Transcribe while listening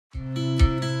Hi,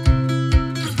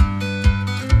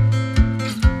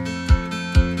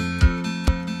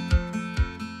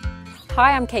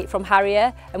 I'm Kate from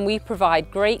Harrier, and we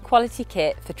provide great quality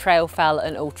kit for trail, fell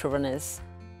and ultra runners.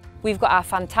 We've got our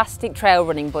fantastic trail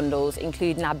running bundles,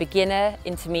 including our beginner,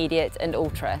 intermediate and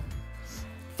ultra.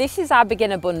 This is our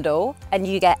beginner bundle, and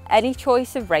you get any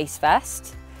choice of race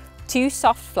vest, 2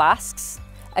 soft flasks,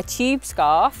 a tube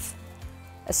scarf,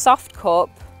 a soft cup,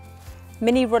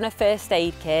 mini runner first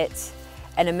aid kit,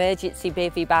 an emergency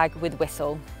bivvy bag with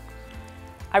whistle.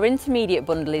 Our intermediate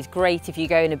bundle is great if you're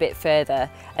going a bit further,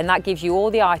 and that gives you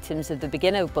all the items of the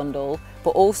beginner bundle,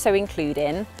 but also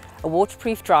including a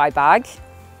waterproof dry bag,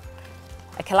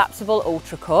 a collapsible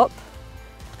ultra cup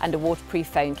and a waterproof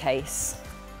phone case.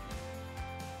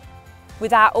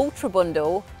 With our ultra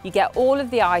bundle, you get all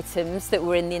of the items that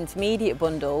were in the intermediate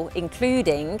bundle,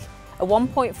 including a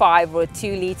 1.5 or a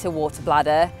 2 litre water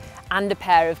bladder and a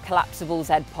pair of collapsible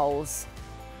Z poles.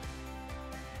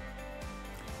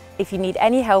 If you need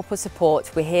any help or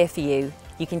support, we're here for you.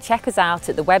 You can check us out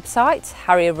at the website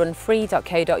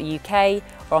harrierrunfree.co.uk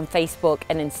or on Facebook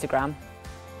and Instagram.